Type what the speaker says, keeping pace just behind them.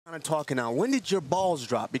Kind of talking now. When did your balls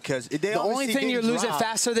drop? Because the only thing you're losing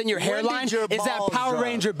faster than your hairline is that Power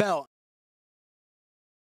Ranger belt.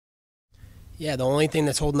 Yeah, the only thing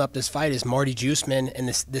that's holding up this fight is Marty Juiceman and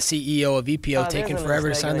the CEO of EPO taking forever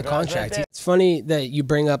to sign the contract. It's funny that you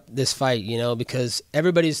bring up this fight, you know, because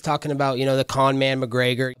everybody's talking about, you know, the con man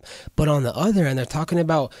McGregor. But on the other end, they're talking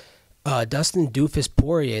about Dustin Doofus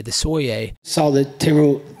Poirier, the Soye. Saw that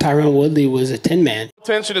Tyron Woodley was a 10-man.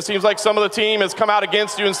 Tension. It seems like some of the team has come out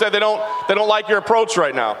against you and said they don't like your approach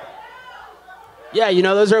right now. Yeah, you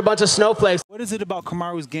know, those are a bunch of snowflakes. What is it about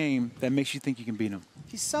Kamaru's game that makes you think you can beat him?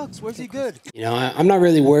 He sucks. Where's he good? You know, I'm not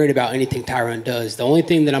really worried about anything Tyron does. The only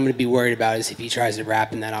thing that I'm going to be worried about is if he tries to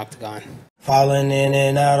rap in that octagon. Falling in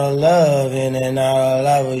and out of love, in and out of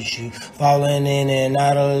love with you. Falling in and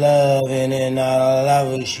out of love, in and out of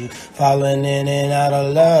love with you. Falling in and out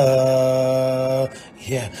of love,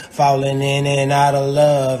 yeah. Falling in and out of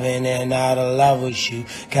love, in and out of love with you.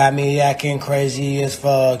 Got me acting crazy as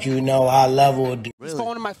fuck, you know how love will do. He's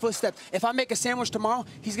following in my footsteps. If I make a sandwich tomorrow,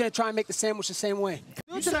 he's going to try and make the sandwich the same way.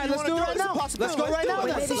 Do it tonight. Let's do it right now. Let's go right now.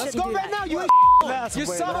 Let's go right now. You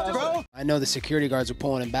suck, bro. I know the security guards were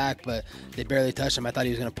pulling him back, but they barely touched him. I thought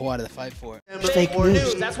he was going to pull out of the fight for it. Fake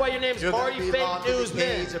news. That's why your name's Marty Fake News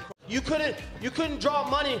Man. You couldn't draw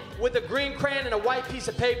money with a green crayon and a white piece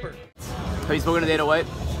of paper. Have you spoken to Dana White?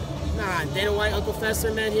 Nah, Dana White, Uncle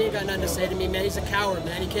Fester, man, he ain't got nothing to say to me, man. He's a coward,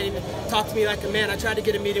 man. He can't even talk to me like a man. I tried to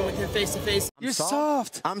get a meeting with him face to face. You're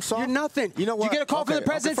soft. I'm soft. You're nothing. You know what? You get a call from the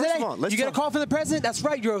president today? You get a call from the president? That's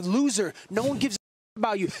right. You're a loser. No one gives a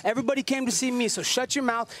about you. Everybody came to see me, so shut your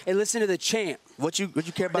mouth and listen to the champ. What you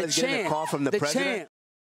care about is getting a call from the president? Champ.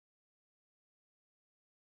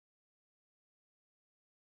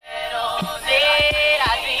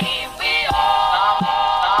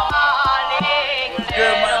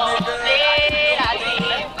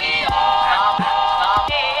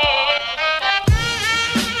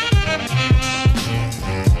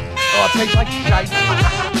 Tastes like shite. Yo,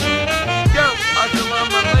 I can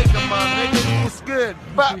love my nigga, my nigga. What's good?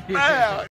 But